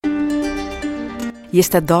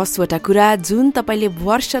यस्ता 10वटा कुरा जुन तपाईले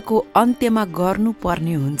वर्षको अन्त्यमा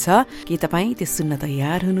गर्नुपर्ने हुन्छ के तपाईँ त्यो सुन्न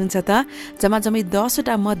तयार हुनुहुन्छ त? जम्मै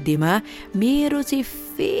 10वटा मध्येमा मेरो चाहिँ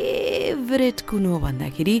फेभरेट कुन हो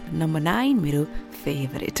भन्दाखेरि नम्बर 9 मेरो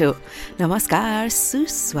फेभरेट हो। नमस्कार,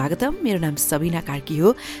 सुस्वागतम। मेरो नाम सबिना कार्की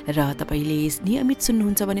हो र तपाईले नियमित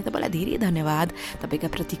सुन्नुहुन्छ भने तपाईलाई धेरै धन्यवाद। तपाईका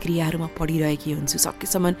प्रतिक्रियाहरूमा पढिरहेकी हुन्छु,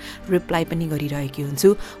 सकेसम्म रिप्लाई पनि गरिरहेकी हुन्छु।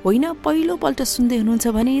 होइन पहिलोपल्ट सुन्दै हुनुहुन्छ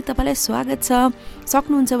भने तपाईलाई स्वागत छ।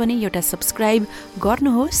 सक्नुहुन्छ भने एउटा सब्स्क्राइब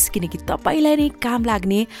गर्नुहोस्, किनकि तपाईलाई नै काम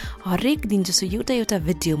लाग्ने हरेक दिन जसो एउटा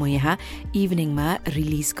भिडियो म यहाँ इभिनिङमा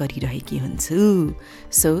रिलिज गरिरहेकी हुन्छु।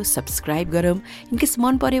 सो सब्स्क्राइब गरौँ। इनकेस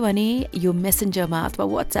मन पर्यो भने यो मेसेन्जरमा अथवा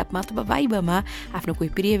वाट्सएपमा अथवा भाइबरमा आफ्नो कोही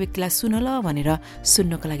प्रिय व्यक्तिलाई सुन ल भनेर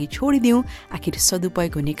सुन्नको लागि छोडिदिउँ। आखिर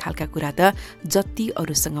सदुपयोग हुने खालका कुरा त जति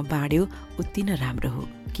अरूसँग बाँड्यो उति नै राम्रो हो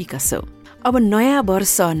कि कसो। अब नयाँ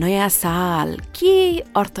वर्ष, नयाँ साल, के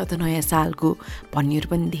अर्थ त नयाँ सालको भन्नेहरू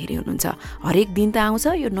पनि धेरै हुनुहुन्छ। हरेक दिन त आउँछ,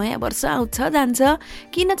 यो नयाँ वर्ष आउँछ जान्छ,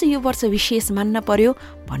 किन चाहिँ यो वर्ष विशेष मान्न पर्यो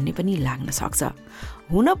भन्ने पनि लाग्न सक्छ।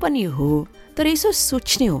 हुन पनि हो, तर यसो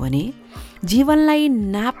सोच्ने हो भने जीवनलाई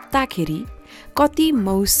नाप्दाखेरि कति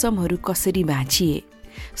मौसमहरू कसरी बाँचिए,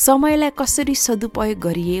 समयलाई कसरी सदुपयोग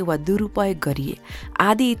गरिए वा दुरुपयोग गरिए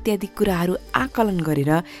आदि इत्यादि कुराहरू आकलन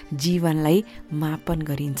गरेर जीवनलाई मापन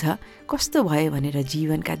गरिन्छ। कस्तो भयो भनेर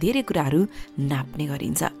जीवनका धेरै कुराहरू नाप्ने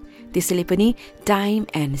गरिन्छ। त्यसैले पनि टाइम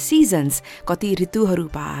एन्ड सिजन्स, कति ऋतुहरू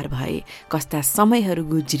पार भए, कस्ता समयहरू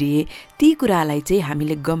गुज्रिए, ती कुरालाई चाहिँ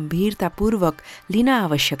हामीले गम्भीरतापूर्वक लिन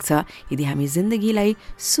आवश्यक छ यदि हामी जिन्दगीलाई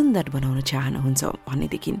सुन्दर बनाउन चाहनुहुन्छ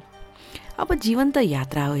भनेदेखि। अब जीवन त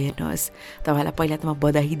यात्रा हो। हेर्नुहोस्, तपाईँलाई पहिला त म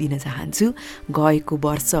बधाई दिन चाहन्छु। गएको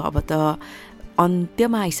वर्ष अब त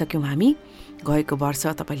अन्त्यमा आइसक्यौँ हामी। गएको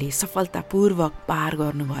वर्ष तपाईँले सफलतापूर्वक पार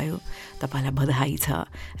गर्नुभयो, तपाईँलाई बधाई छ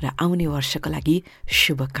र आउने वर्षको लागि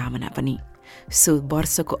शुभकामना पनि। सो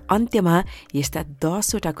वर्षको अन्त्यमा यस्ता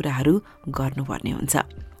 10वटा कुराहरू गर्नुपर्ने हुन्छ।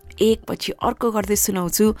 एकपछि अर्को गर्दै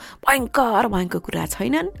सुनाउँछु। भयङ्कर कुरा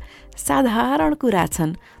छैनन्, साधारण कुरा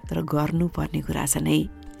छन्, तर गर्नुपर्ने कुरा छन् है।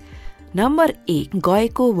 नम्बर 1,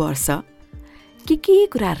 गएको वर्ष के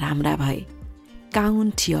कुरा राम्रा भए।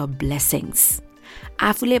 Count your blessings.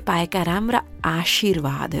 आफूले पाएका राम्रा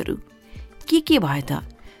आशीर्वादहरू के भयो त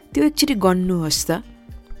त्यो एकचोटि गन्नुहोस् त।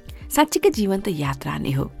 साँच्चीकै जीवन त यात्रा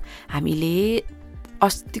नै हो। हामीले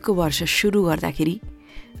अस्तिको वर्ष सुरु गर्दाखेरि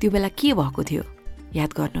त्यो बेला के भएको थियो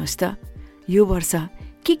याद गर्नुहोस् त। यो वर्ष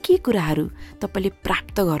के कुराहरू तपाईँले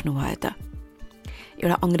प्राप्त गर्नुभयो त।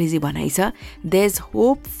 एउटा अङ्ग्रेजी भनाइ छ, there is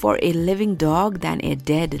hope for A living dug then a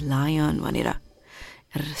dead lion भनेर।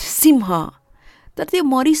 सिंह, तर त्यो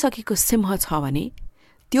मरिसकेको सिंह छ भने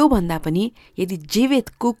त्योभन्दा पनि यदि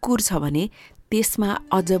जीवित कुकुर छ भने त्यसमा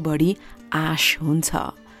अझ बढी आश हुन्छ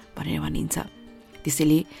भनेर भनिन्छ।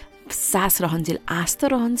 त्यसैले सास रहन्जेल आश त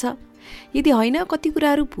रहन्छ। यदि होइन, कति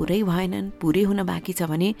कुराहरू पुरै भएनन्, पुरै हुन बाँकी छ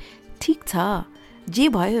भने ठिक छ, जे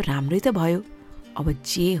भयो राम्रै त भयो। अब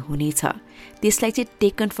जे हुनेछ त्यसलाई चाहिँ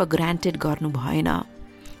टेकन फर ग्रान्टेड गर्नु भएन।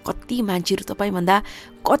 कति मान्छेहरू तपाईँभन्दा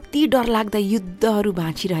कति डरलाग्दा युद्धहरू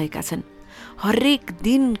बाँचिरहेका छन्। हरेक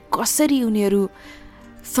दिन कसरी उनीहरू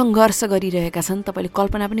सङ्घर्ष गरिरहेका छन् तपाईँले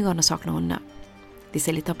कल्पना पनि गर्न सक्नुहुन्न।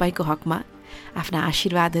 त्यसैले तपाईँको हकमा आफ्ना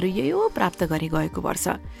आशीर्वादहरू यो प्राप्त गरे गएको वर्ष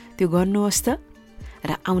त्यो गर्नुहोस् त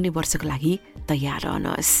र आउने वर्षको लागि तयार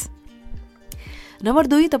रहनुहोस्। नम्बर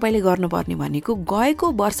 2, तपाईँले गर्नुपर्ने भनेको गएको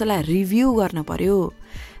वर्षलाई रिभ्यू गर्न पर्यो।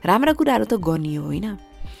 राम्रा कुराहरू त गर्ने होइन,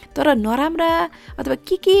 तर नराम्रा अथवा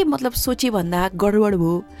के मतलब सोचे भन्दा गडबड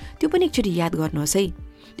भयो त्यो पनि एकचोटि याद गर्नुहोस् है।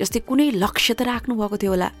 जस्तै कुनै लक्ष्य त राख्नुभएको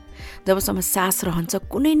थियो होला। जबसम्म सास रहन्छ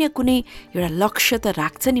कुनै न कुनै एउटा लक्ष्य त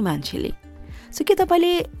राख्छ नि मान्छेले। सो के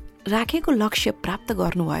तपाईँले राखेको लक्ष्य प्राप्त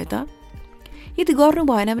गर्नुभयो त? यदि गर्नु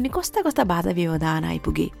भएन भने कस्ता बाधा व्यवधान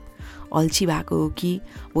आइपुगे? अल्छी भएको हो कि,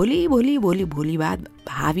 भोलि बाद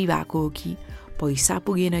भावी भएको हो कि, पैसा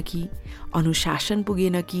पुगेन कि, अनुशासन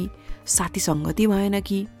पुगेन कि, साथी सङ्गति भएन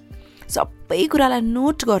कि? सबै कुरालाई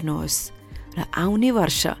नोट गर्नुहोस् र आउने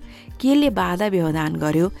वर्ष केले बाधा व्यवधान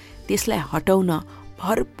गर्यो त्यसलाई हटाउन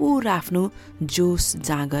भरपुर आफ्नो जोस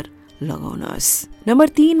जाँगर लगाउनुहोस्। नम्बर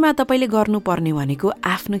 3मा तपाईँले गर्नुपर्ने भनेको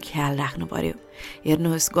आफ्नो ख्याल राख्नु पर्यो।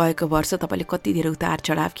 हेर्नुहोस्, गएको वर्ष तपाईँले कति धेरै उतार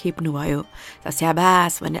चढाव खेप्नुभयो।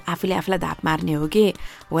 स्याबास भनेर आफूले आफूलाई धाप मार्ने हो कि,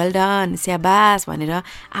 वेल डन स्याबास भनेर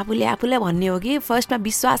आफूले आफूलाई भन्ने हो कि, फर्स्टमा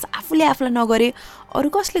विश्वास आफूले आफूलाई नगरे अरू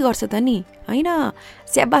कसले गर्छ त नि? होइन,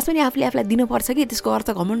 स्याबास पनि आफूले आफूलाई दिनुपर्छ कि। त्यसको अर्थ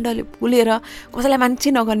घमण्डले फुलेर कसैलाई मान्छे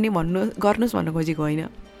नगर्ने गर्नुहोस् भन्नु खोजेको होइन।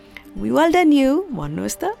 वेल डन यु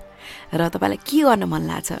भन्नुहोस् त। र तपाईँलाई के गर्न मन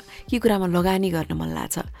लाग्छ, के कुरामा लगानी गर्न मन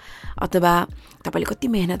लाग्छ, अथवा तपाईँले कति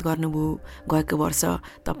मेहनत गर्नुभयो, गएको वर्ष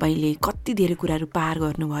तपाईँले कति धेरै कुराहरू पार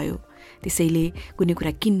गर्नुभयो, त्यसैले कुनै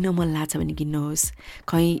कुरा किन्न मन लाग्छ भने किन्नुहोस्।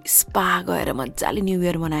 खै स्पा गएर मजाले न्यु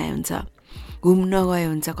इयर मनाए हुन्छ, घुम्न गए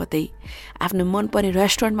हुन्छ, कतै आफ्नो मनपर्ने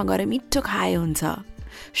रेस्टुरेन्टमा गएर मिठो खाए हुन्छ,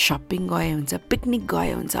 सपिङ गए हुन्छ, पिकनिक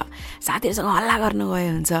गए हुन्छ, साथीहरूसँग हल्ला गर्न गए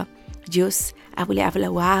हुन्छ, जे होस् आफूले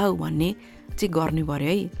आफूलाई वाह भन्ने चाहिँ गर्नु पर्यो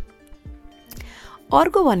है।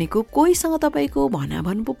 अर्को भनेको कोहीसँग तपाईँको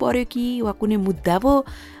भनाभन पो पर्यो कि वा कुनै मुद्दा पो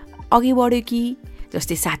अघि बढ्यो कि,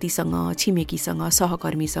 जस्तै साथीसँग, छिमेकीसँग,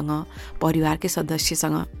 सहकर्मीसँग, परिवारकै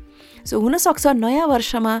सदस्यसँग। सो हुनसक्छ नयाँ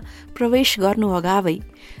वर्षमा प्रवेश गर्नु अगावै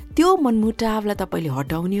त्यो मनमुटावलाई तपाईँले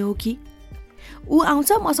हटाउने हो कि ऊ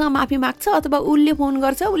आउँछ मसँग माफी माग्छ, अथवा उसले फोन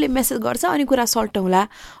गर्छ, उसले मेसेज गर्छ अनि कुरा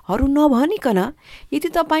सल्टाउँलाहरू नभनिकन यदि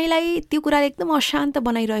तपाईँलाई त्यो कुराले एकदम अशान्त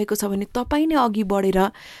बनाइरहेको छ भने तपाईँ नै अघि बढेर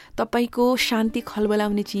तपाईँको शान्ति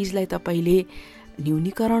खलबलाउने चिजलाई तपाईँले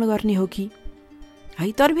न्यूनीकरण गर्ने हो कि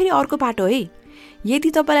है। तर फेरि अर्को पाटो है, यदि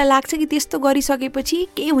तपाईँलाई लाग्छ कि त्यस्तो गरिसकेपछि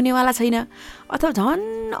केही हुनेवाला छैन अथवा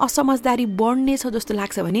झन् असमझदारी बढ्नेछ जस्तो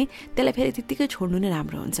लाग्छ भने त्यसलाई फेरि त्यत्तिकै छोड्नु नै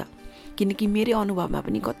राम्रो हुन्छ। किनकि मेरो अनुभवमा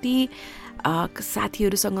पनि कति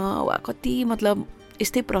साथीहरूसँग वा कति मतलब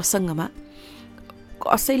यस्तै प्रसङ्गमा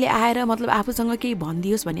कसैले आएर मतलब आफूसँग केही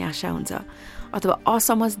भनिदियोस् भन्ने आशा हुन्छ, अथवा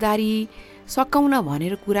असमझदारी सकाउन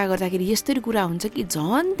भनेर कुरा गर्दाखेरि यस्तरी कुरा हुन्छ कि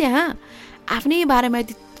झन् त्यहाँ आफ्नै बारेमा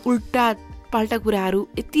यति उल्टा पाल्टा कुराहरू,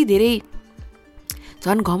 यति धेरै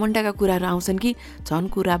झन् घमण्डका कुराहरू आउँछन् कि झन्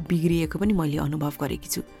कुरा बिग्रिएको पनि मैले अनुभव गरेकी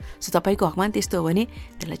छु। सो तपाईँको हकमा त्यस्तो हो भने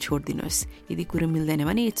त्यसलाई छोडिदिनुहोस्। यदि कुरो मिल्दैन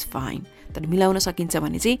भने इट्स फाइन, तर मिलाउन सकिन्छ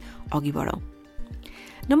भने चाहिँ अघि बढौँ।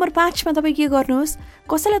 नम्बर 5 मा तपाईँ के गर्नुहोस्,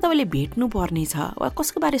 कसैलाई तपाईँले भेट्नु पर्ने छ वा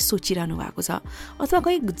कसको बारे सोचिरहनु भएको छ अथवा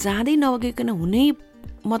कहीँ जाँदै नभइकन हुनै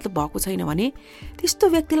मतलब भएको छैन भने त्यस्तो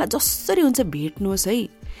व्यक्तिलाई जसरी हुन्छ भेट्नुहोस् है।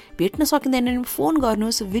 भेट्न सकिँदैन भने फोन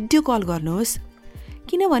गर्नुहोस्, भिडियो कल गर्नुहोस्,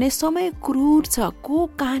 किनभने समय क्रूर छ, को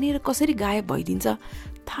कहाँनिर कसरी गायब भइदिन्छ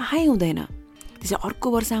थाहै हुँदैन। त्यसै अर्को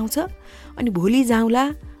वर्ष आउँछ अनि भोलि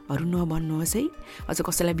जाउँलाहरू नभन्नुहोस् है। अझ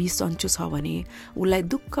कसैलाई बिस सन्चो छ भने, उसलाई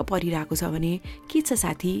दुःख परिरहेको छ भने, के छ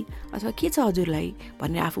साथी अथवा के छ हजुरलाई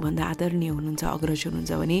भनेर आफूभन्दा आदरणीय हुनुहुन्छ, अग्रज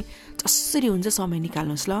हुनुहुन्छ भने जसरी हुन्छ समय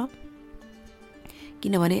निकाल्नुहोस् ल।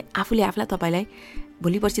 किनभने आफूले आफूलाई तपाईँलाई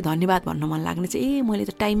भोलि पर्सि धन्यवाद भन्न मन लाग्ने चाहिँ मैले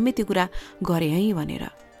त टाइममै त्यो कुरा गरेँ है भनेर।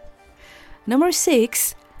 नम्बर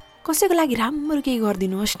 6, कसैको लागि राम्रो केही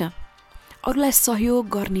गरिदिनुहोस् न। अरूलाई सहयोग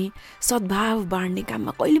गर्ने, सद्भाव बाँड्ने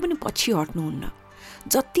काममा कहिले पनि पछि हट्नुहुन्न।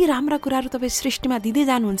 जति राम्रा कुराहरू तपाईँ सृष्टिमा दिँदै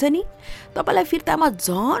जानुहुन्छ नि, तपाईँलाई फिर्तामा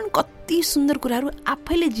झन् कति सुन्दर कुराहरू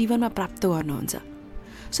आफैले जीवनमा प्राप्त गर्नुहुन्छ।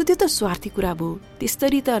 सो त्यो त स्वार्थी कुरा भयो,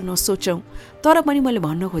 त्यस्तरी त नसोचौँ। तर पनि मैले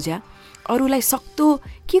भन्न खोजेँ अरूलाई सक्दो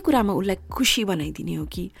के कुरामा उसलाई खुसी बनाइदिने हो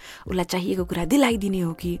कि, उसलाई चाहिएको कुरा दिलाइदिने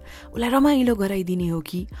हो कि, उसलाई रमाइलो गराइदिने हो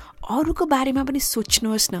कि, अरूको बारेमा पनि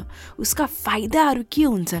सोच्नुहोस् न, उसका फाइदाहरू के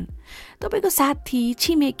हुन्छन्। तपाईँको साथी,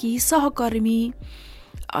 छिमेकी, सहकर्मी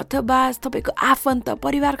अथवा तपाईँको आफन्त,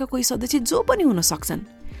 परिवारका कोही सदस्य जो पनि हुन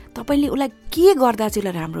सक्छन्, तपाईँले उसलाई के गर्दा चाहिँ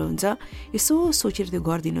उसलाई राम्रो हुन्छ यसो सोचेर त्यो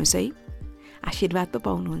गरिदिनुहोस् है। आशीर्वाद पो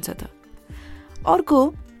पाउनुहुन्छ त।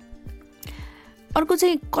 अर्को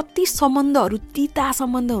चाहिँ कति सम्बन्धहरू तिता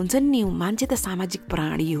सम्बन्ध हुन्छन् नि। मान्छे त सामाजिक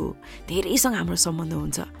प्राणी हो, धेरैसँग हाम्रो सम्बन्ध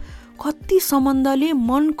हुन्छ। कति सम्बन्धले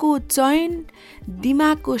मनको चैन,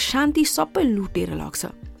 दिमागको शान्ति सबै लुटेर लग्छ।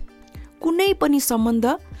 कुनै पनि सम्बन्ध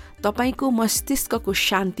तपाईँको मस्तिष्कको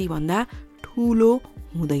शान्तिभन्दा ठुलो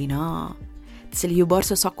हुँदैन। त्यसैले यो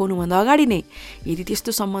वर्ष सकाउनुभन्दा अगाडि नै यदि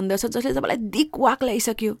त्यस्तो सम्बन्ध छ जसले तपाईँलाई दिक्वाक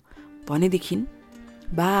ल्याइसक्यो भनेदेखि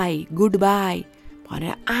बाई, गुड बाई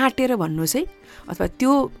भनेर आँटेर भन्नुहोस् है। अथवा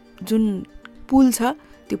त्यो जुन पुल छ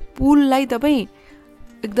त्यो पुललाई तपाईँ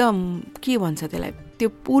एकदम के भन्छ त्यसलाई, त्यो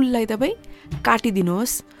पुललाई तपाईँ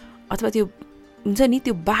काटिदिनुहोस् अथवा त्यो हुन्छ नि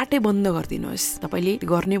त्यो बाटै बन्द गरिदिनुहोस्। तपाईँले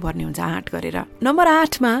गर्नै पर्ने हुन्छ आँट गरेर। नम्बर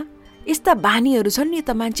 8 मा यस्ता बानीहरू छन् नि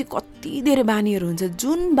त, मान्छे कति धेरै बानीहरू हुन्छ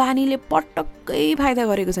जुन बानीले पटक्कै फाइदा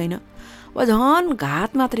गरेको छैन वा झन्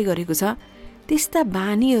घात मात्रै गरेको छ। त्यस्ता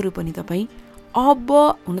बानीहरू पनि तपाईँ अब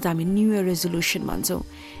हुन त हामी न्यु इयर रेजोल्युसन भन्छौँ।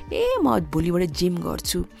 म भोलिबाट जिम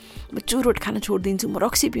गर्छु, म चुरोट खान छोडिदिन्छु, म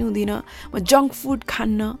रक्सी पिउँदिनँ, म जङ्क फुड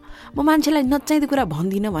खान्न, म मान्छेलाई नचाहिँदो कुरा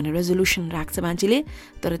भन्दिनँ भनेर रेजोल्युसन राख्छ मान्छेले।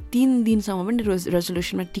 तर 3 दिनसम्म पनि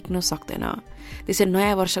रेजोल्युसनमा टिक्न सक्दैन। त्यसैले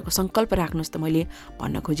नयाँ वर्षको सङ्कल्प राख्नुहोस् त मैले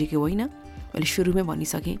भन्न खोजेको होइन। मैले सुरुमै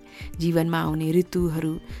भनिसकेँ, जीवनमा आउने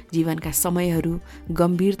ऋतुहरू, जीवनका समयहरू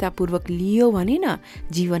गम्भीरतापूर्वक लियो भने न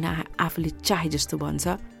जीवन आफूले चाहे जस्तो बन्छ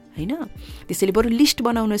होइन। त्यसैले बरु लिस्ट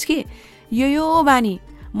बनाउनुहोस् कि यो बानी,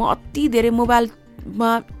 म अति धेरै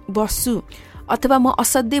मोबाइलमा बस्छु, अथवा म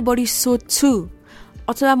असाध्यै बढी सोच्छु,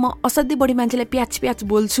 अथवा म असाध्यै बढी मान्छेलाई प्याच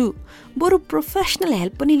बोल्छु, बरु प्रोफेसनल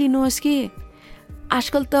हेल्प पनि लिनुहोस् कि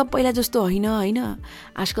आजकल त पहिला जस्तो होइन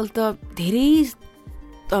आजकल त धेरै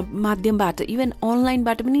माध्यमबाट इभन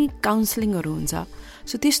अनलाइनबाट पनि काउन्सिलिङहरू हुन्छ।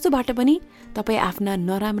 सो त्यस्तोबाट पनि तपाईँ आफ्ना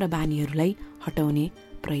नराम्रा बानीहरूलाई हटाउने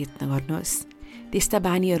प्रयत्न गर्नुहोस्। त्यस्ता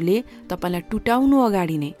बानीहरूले तपाईँलाई टुटाउनु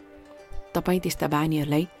अगाडि नै तपाईँ त्यस्ता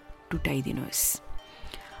बानीहरूलाई टुटाइदिनुहोस्।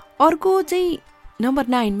 अर्को चाहिँ नम्बर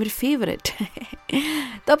 9 मेरो फेभरेट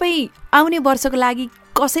तपाईँ आउने वर्षको लागि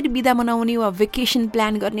कसरी बिदा मनाउने वा भेकेसन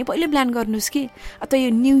प्लान गर्ने पहिले प्लान गर्नुहोस् कि, अथवा यो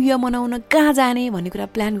न्यू इयर मनाउन कहाँ जाने भन्ने कुरा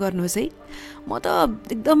प्लान गर्नुहोस् है। म त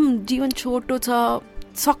एकदम जीवन छोटो छ,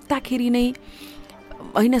 सक्दाखेरि नै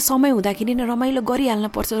होइन समय हुँदाखेरि नै रमाइलो गरिहाल्न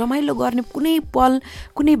पर्छ, रमाइलो गर्ने कुनै पल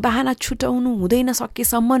कुनै बाहना छुटाउनु हुँदैन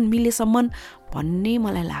सकेसम्म मिलेसम्म भन्ने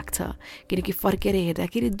मलाई लाग्छ। किनकि फर्केर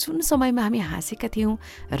हेर्दाखेरि जुन समयमा हामी हाँसेका थियौँ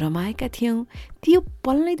रमाएका थियौँ त्यो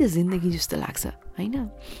पल नै त जिन्दगी जस्तो लाग्छ होइन।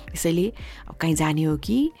 त्यसैले कहीँ जाने हो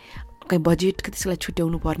कि कहीँ बजेट त्यसलाई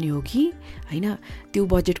छुट्याउनु पर्ने हो कि होइन, त्यो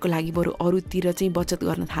बजेटको लागि बरु अरूतिर चाहिँ बचत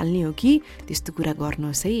गर्न थाल्ने हो कि त्यस्तो कुरा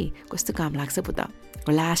गर्नुहोस् है, कस्तो काम लाग्छ पो त।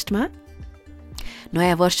 लास्टमा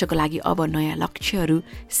नयाँ वर्षको लागि अब नयाँ लक्ष्यहरू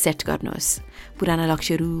सेट गर्नुहोस्। पुराना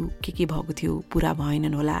लक्ष्यहरू के भएको थियो पुरा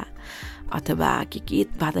भएनन् होला, अथवा के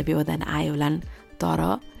बाधा व्यवधान आयो होलान्, तर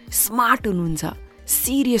स्मार्ट हुनुहुन्छ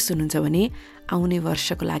सिरियस हुनुहुन्छ भने आउने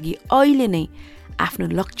वर्षको लागि अहिले नै आफ्नो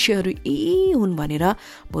लक्ष्यहरू हुन् भनेर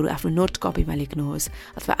बरु आफ्नो नोट कपीमा लेख्नुहोस्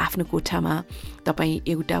अथवा आफ्नो कोठामा तपाईँ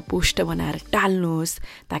एउटा पोस्टर बनाएर टाल्नुहोस्,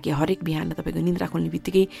 ताकि हरेक बिहान तपाईँको निद्रा खोल्ने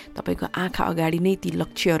बित्तिकै तपाईँको आँखा अगाडि नै ती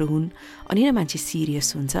लक्ष्यहरू हुन्, अनि नै मान्छे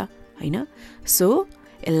सिरियस हुन्छ होइन। सो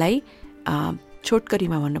यसलाई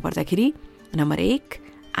छोटकरीमा भन्नुपर्दाखेरि नम्बर 1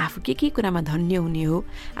 आफू के कुरामा धन्य हुने हो,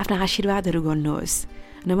 आफ्ना आशीर्वादहरू गर्नुहोस्।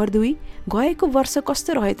 नम्बर 2 गएको वर्ष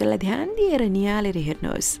कस्तो रह्यो त्यसलाई ध्यान दिएर निहालेर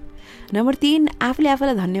हेर्नुहोस्। नम्बर 3 आफूले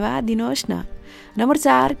आफूलाई धन्यवाद दिनुहोस् न। नम्बर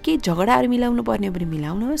 4 के झगडाहरू मिलाउनु पर्ने पनि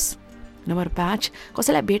मिलाउनुहोस्। नम्बर 5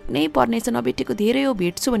 कसैलाई भेट्नै पर्नेछ, नभेटेको धेरै हो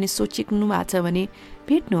भेट्छु भन्ने सोचिनु भएको छ भने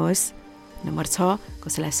भेट्नुहोस्। नम्बर 6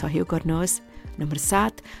 कसैलाई सहयोग गर्नुहोस्। नम्बर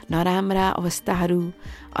 7 नराम्रा अवस्थाहरू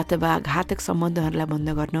अथवा घातक सम्बन्धहरूलाई बन्द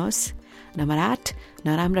गर्नुहोस्। नम्बर 8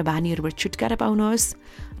 नराम्रा बानीहरूबाट छुटकारा पाउनुहोस्।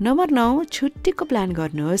 नम्बर 9 छुट्टीको प्लान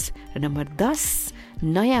गर्नुहोस्। र नम्बर 10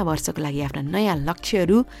 नयाँ वर्षको लागि आफ्ना नयाँ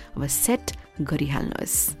लक्ष्यहरू अब सेट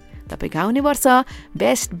गरिहाल्नुहोस्। तपाईँको आउने वर्ष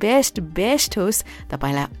बेस्ट होस्।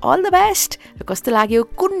 तपाईँलाई अल द बेस्ट। र कस्तो लाग्यो,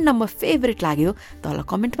 कुन नम्बर फेभरेट लाग्यो तल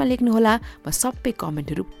कमेन्टमा लेख्नुहोला, म सबै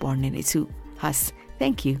कमेन्टहरू पढ्ने नै छु। हस्,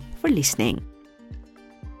 थ्याङ्क यू फर लिसनिङ।